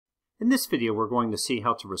In this video, we're going to see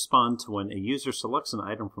how to respond to when a user selects an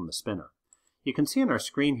item from a spinner. You can see on our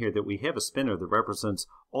screen here that we have a spinner that represents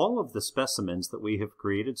all of the specimens that we have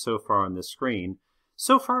created so far on this screen.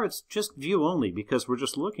 So far, it's just view only because we're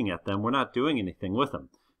just looking at them. We're not doing anything with them.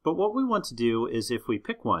 But what we want to do is if we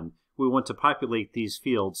pick one, we want to populate these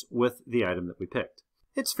fields with the item that we picked.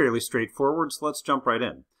 It's fairly straightforward, so let's jump right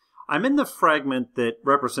in. I'm in the fragment that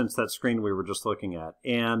represents that screen we were just looking at,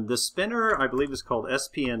 and the spinner I believe is called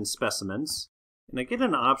SPN Specimens, and I get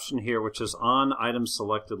an option here which is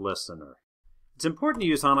onItemSelectedListener. It's important to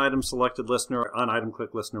use onItemSelectedListener.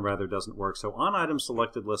 onItemClickListener rather doesn't work, so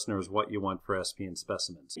onItemSelectedListener is what you want for SPN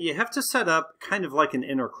Specimens. You have to set up kind of like an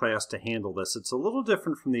inner class to handle this. It's a little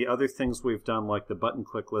different from the other things we've done like the button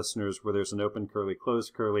click listeners where there's an open curly,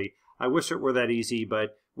 closed curly. I wish it were that easy,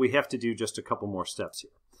 but we have to do just a couple more steps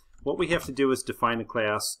here. What we have to do is define a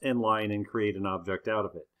class, inline, and create an object out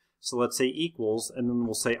of it. So let's say equals, and then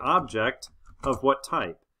we'll say object of what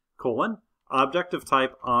type? Colon, object of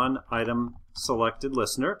type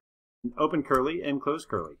onItemSelectedListener, open curly and close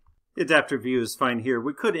curly. Adaptive view is fine here.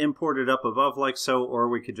 We could import it up above like so, or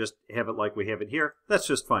we could just have it like we have it here. That's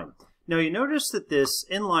just fine. Now you notice that this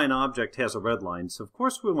inline object has a red line, so of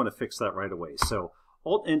course we want to fix that right away. So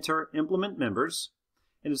Alt-Enter, implement members,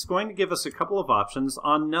 and it's going to give us a couple of options,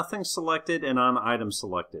 onNothingSelected and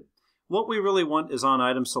onItemSelected. What we really want is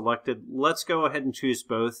onItemSelected. Let's go ahead and choose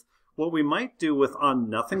both. What we might do with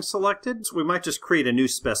onNothingSelected, we might just create a new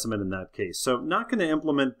specimen in that case. So not going to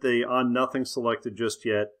implement the onNothingSelected just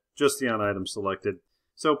yet, just the onItemSelected.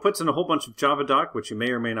 So it puts in a whole bunch of Java doc, which you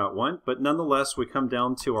may or may not want, but nonetheless, we come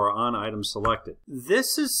down to our onItemSelected.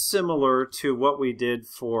 This is similar to what we did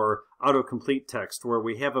for autocomplete text, where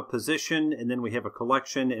we have a position, and then we have a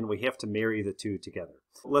collection, and we have to marry the two together.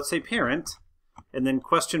 Let's say parent, and then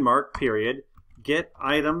question mark, period, get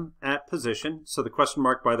item at position. So the question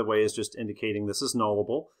mark, by the way, is just indicating this is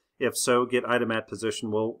nullable. If so, get item at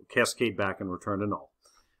position will cascade back and return a null.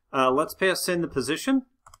 Let's pass in the position.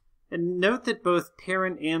 And note that both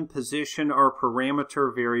parent and position are parameter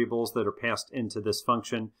variables that are passed into this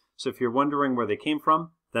function. So if you're wondering where they came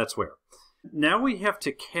from, that's where. Now we have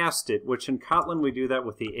to cast it, which in Kotlin we do that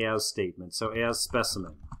with the as statement, so as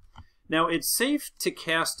specimen. Now it's safe to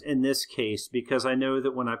cast in this case because I know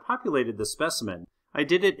that when I populated the specimen, I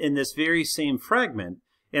did it in this very same fragment,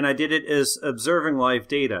 and I did it as observing live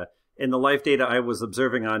data. And the live data I was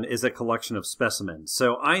observing on is a collection of specimens.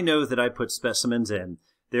 So I know that I put specimens in.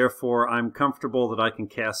 Therefore, I'm comfortable that I can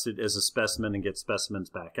cast it as a specimen and get specimens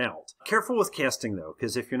back out. Careful with casting, though,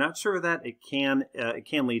 because if you're not sure of that, it can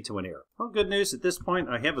lead to an error. Well, good news. At this point,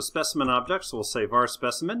 I have a specimen object, so we'll say var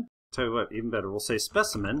specimen. Tell you what, even better, we'll say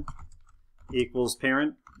specimen equals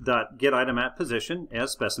parent.getItemAtPosition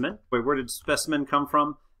as specimen. Where did specimen come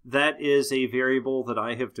from? That is a variable that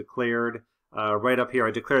I have declared right up here.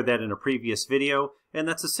 I declared that in a previous video, and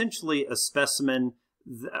that's essentially a specimen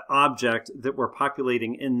object that we're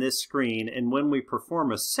populating in this screen, and when we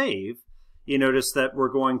perform a save, you notice that we're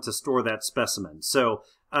going to store that specimen. So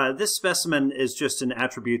this specimen is just an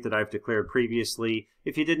attribute that I've declared previously.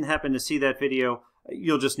 If you didn't happen to see that video,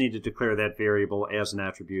 you'll just need to declare that variable as an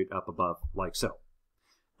attribute up above, like so.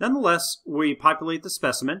 Nonetheless, we populate the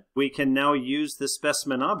specimen. We can now use this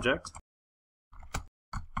specimen object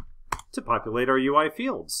to populate our UI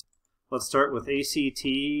fields. Let's start with ACT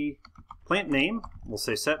plant name. We'll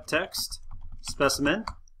say set text specimen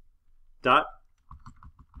dot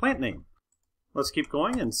plant name. Let's keep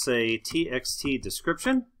going and say txt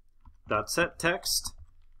description dot set text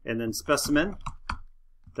and then specimen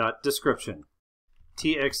dot description.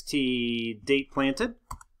 Txt date planted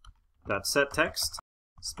dot set text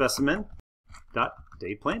specimen dot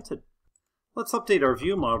date planted. Let's update our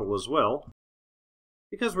view model as well,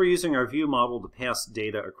 because we're using our view model to pass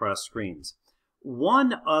data across screens.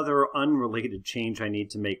 One other unrelated change I need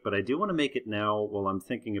to make, but I do want to make it now while I'm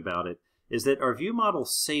thinking about it, is that our view model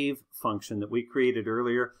save function that we created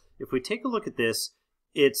earlier, if we take a look at this,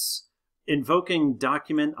 it's invoking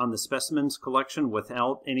document on the specimens collection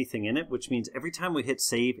without anything in it, which means every time we hit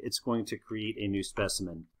save, it's going to create a new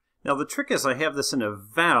specimen. Now the trick is I have this in a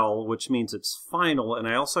val, which means it's final, and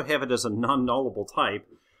I also have it as a non-nullable type.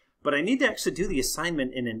 But I need to actually do the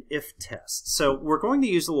assignment in an if test. So we're going to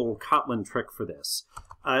use a little Kotlin trick for this.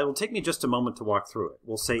 It'll take me just a moment to walk through it.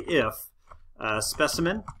 We'll say if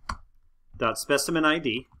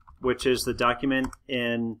specimen.specimenID, which is the document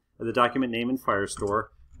name in Firestore,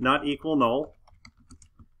 not equal null,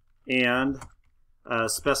 and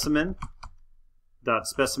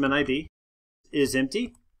specimen.specimenID is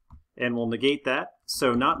empty, and we'll negate that.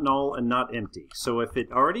 So not null and not empty. So if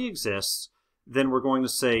it already exists, then we're going to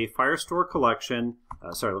say Firestore collection,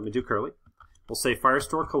 sorry, let me do curly. We'll say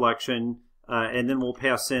Firestore collection, and then we'll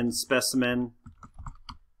pass in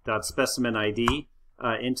specimen.specimenID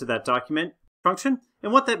into that document function.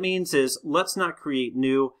 And what that means is, let's not create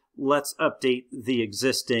new, let's update the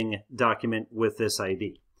existing document with this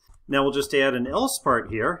ID. Now we'll just add an else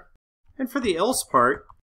part here. And for the else part,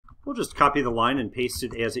 we'll just copy the line and paste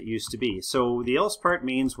it as it used to be. So the else part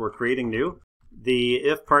means we're creating new. The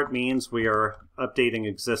if part means we are updating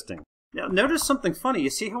existing. Now notice something funny. You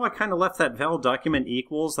see how I kind of left that val document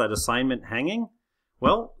equals, that assignment hanging?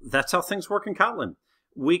 Well, that's how things work in Kotlin.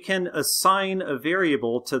 We can assign a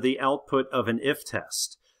variable to the output of an if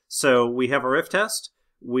test. So we have our if test.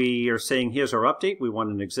 We are saying here's our update. We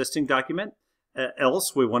want an existing document.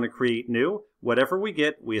 Else we want to create new. Whatever we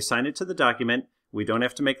get, we assign it to the document. We don't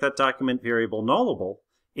have to make that document variable nullable,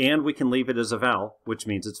 and we can leave it as a val, which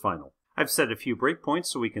means it's final. I've set a few breakpoints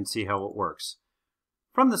so we can see how it works.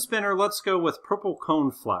 From the spinner, let's go with purple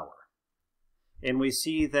cone flower. And we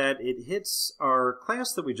see that it hits our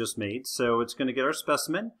class that we just made, so it's going to get our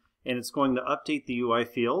specimen, and it's going to update the UI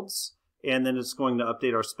fields, and then it's going to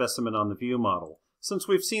update our specimen on the view model. Since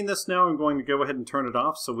we've seen this now, I'm going to go ahead and turn it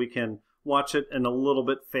off so we can watch it in a little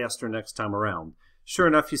bit faster next time around. Sure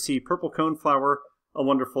enough, you see purple cone flower, a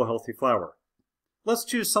wonderful healthy flower. Let's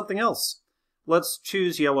choose something else. Let's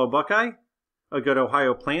choose yellow buckeye, a good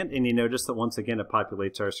Ohio plant, and you notice that once again it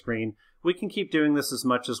populates our screen. We can keep doing this as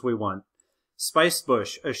much as we want. Spice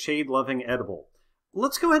bush, a shade-loving edible.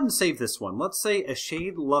 Let's go ahead and save this one. Let's say a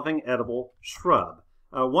shade-loving edible shrub.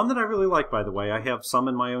 One that I really like, by the way. I have some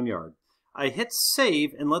in my own yard. I hit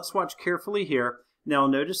save, and let's watch carefully here. Now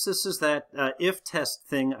notice this is that if test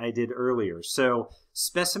thing I did earlier. So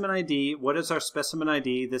specimen ID, what is our specimen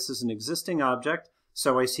ID? This is an existing object,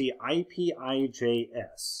 so I see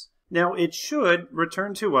IPIJS. Now it should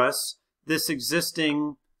return to us this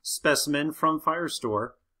existing specimen from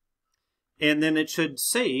Firestore, and then it should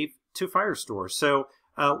save to Firestore. So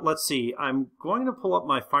let's see, I'm going to pull up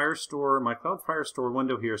my Firestore, my Cloud Firestore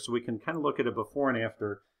window here so we can kind of look at it before and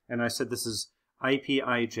after. And I said this is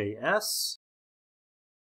IPIJS.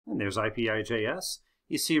 And there's IPIJS.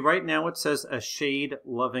 You see right now it says a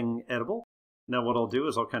shade-loving edible. Now what I'll do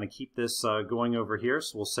is I'll kind of keep this going over here.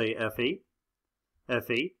 So we'll say F8,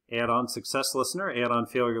 F8, add on success listener, add on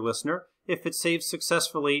failure listener. If it saves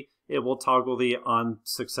successfully, it will toggle the on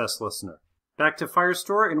success listener. Back to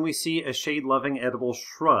Firestore, and we see a shade-loving edible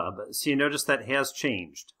shrub. So you notice that has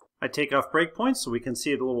changed. I take off breakpoints so we can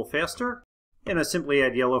see it a little faster. And I simply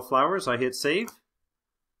add yellow flowers. I hit save.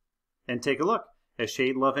 And take a look. A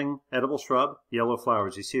shade-loving edible shrub, yellow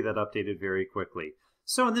flowers. You see that updated very quickly.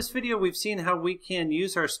 So in this video, we've seen how we can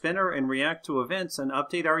use our spinner and react to events and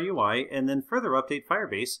update our UI, and then further update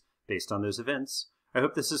Firebase based on those events. I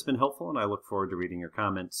hope this has been helpful, and I look forward to reading your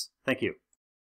comments. Thank you.